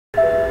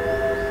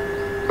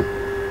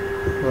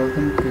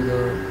Welcome to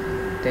the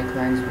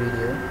TechLines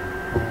video,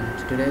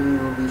 and today we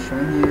will be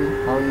showing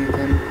you how you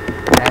can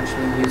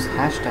actually use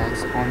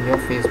hashtags on your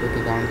Facebook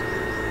account,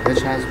 which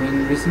has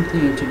been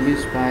recently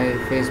introduced by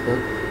Facebook,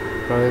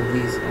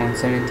 probably on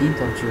 17th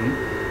of June.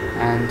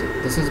 And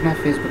this is my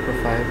Facebook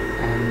profile,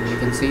 and you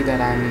can see that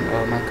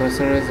my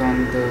cursor is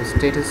on the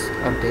status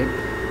update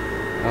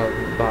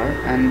bar.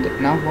 And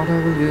now what I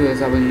will do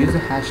is I will use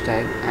a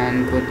hashtag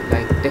and put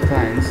like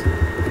TechLines.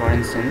 For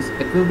instance,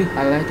 it will be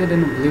highlighted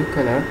in a blue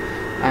color,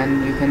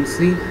 and you can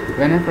see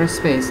when I press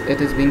space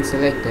it is being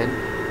selected.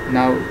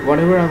 Now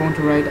whatever I want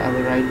to write, I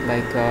will write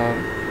like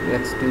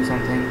let's do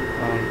something.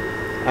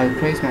 I'll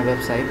praise my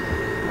website.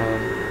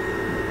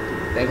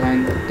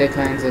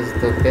 TechLines is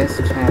the best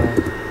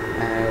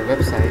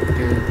website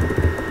to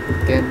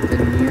get the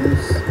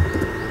news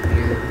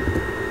you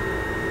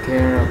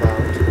care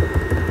about,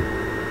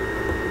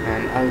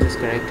 and I'll just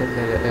correct it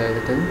a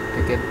little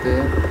to get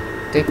the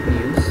tech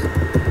news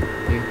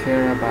you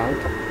care about,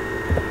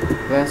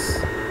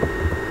 plus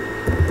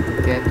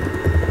get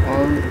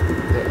all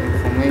the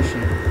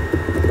information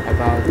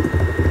about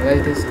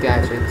latest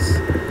gadgets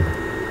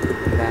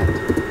that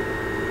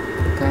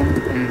come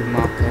in the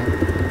market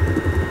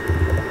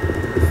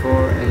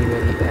before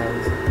anybody,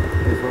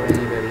 before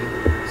anybody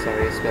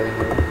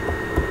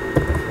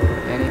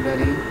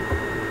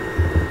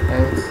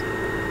else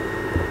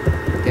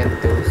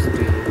get those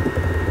to you.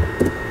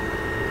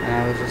 And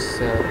I will just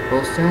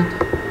post it,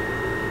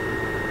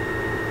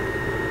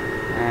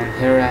 and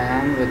here I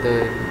am with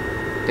the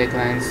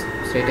TechLines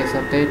status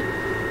update,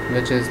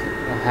 which is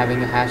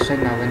having a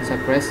hashtag. Now once I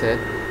press it,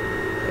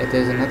 it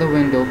is another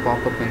window,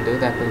 pop-up window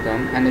that will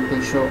come, and it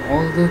will show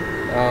all the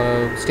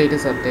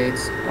status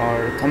updates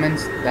or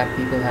comments that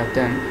people have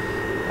done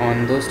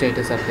on those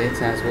status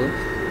updates as well,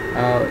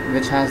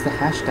 which has the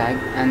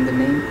hashtag and the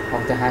name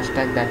of the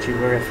hashtag that you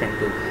were referring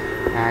to.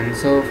 And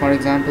so for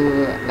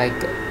example, like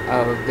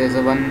there's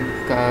a one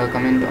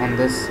comment on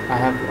this. I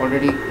have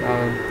already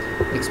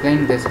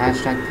explained this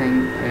hashtag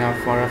thing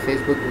for our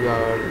Facebook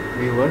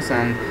viewers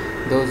and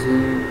those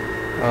who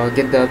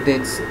get the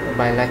updates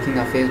by liking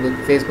our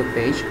Facebook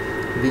page.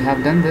 We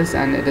have done this,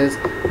 and it is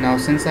now,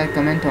 since I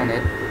comment on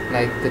it,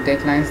 like the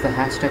TechLines, the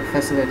hashtag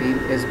facility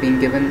is being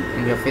given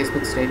in your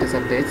Facebook status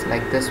updates,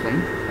 like this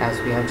one,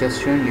 as we have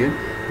just shown you,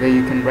 where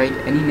you can write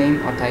any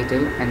name or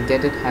title and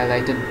get it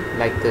highlighted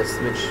like this,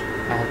 which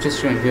I have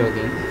just shown you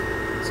again.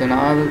 So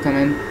now I will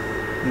comment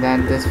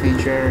that this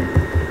feature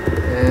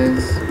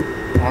is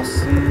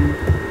awesome.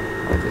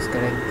 I'll just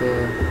correct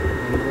the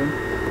window,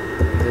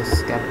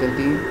 this capital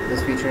T.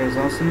 This feature is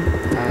awesome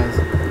as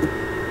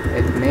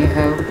it may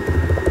help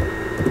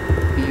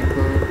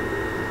people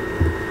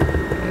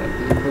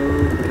to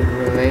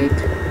relate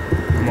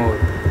more.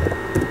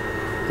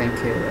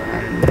 Thank you.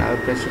 And now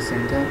press just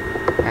enter,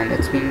 and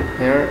it's been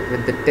here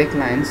with the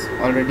TechLines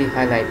already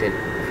highlighted.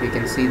 If you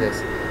can see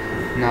this,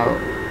 now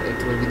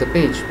it will be the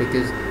page,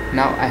 because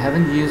now I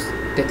haven't used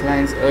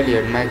TechLines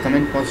earlier. My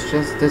comment was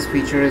just this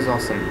feature is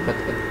awesome, but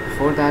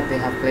before that they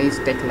have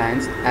placed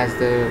TechLines as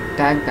the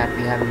tag that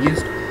we have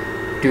used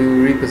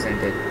to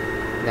represent it.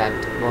 That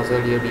was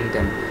earlier being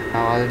done.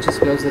 Now I'll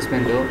just close this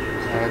window,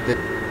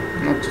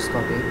 not just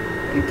copy.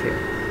 Thank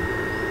you.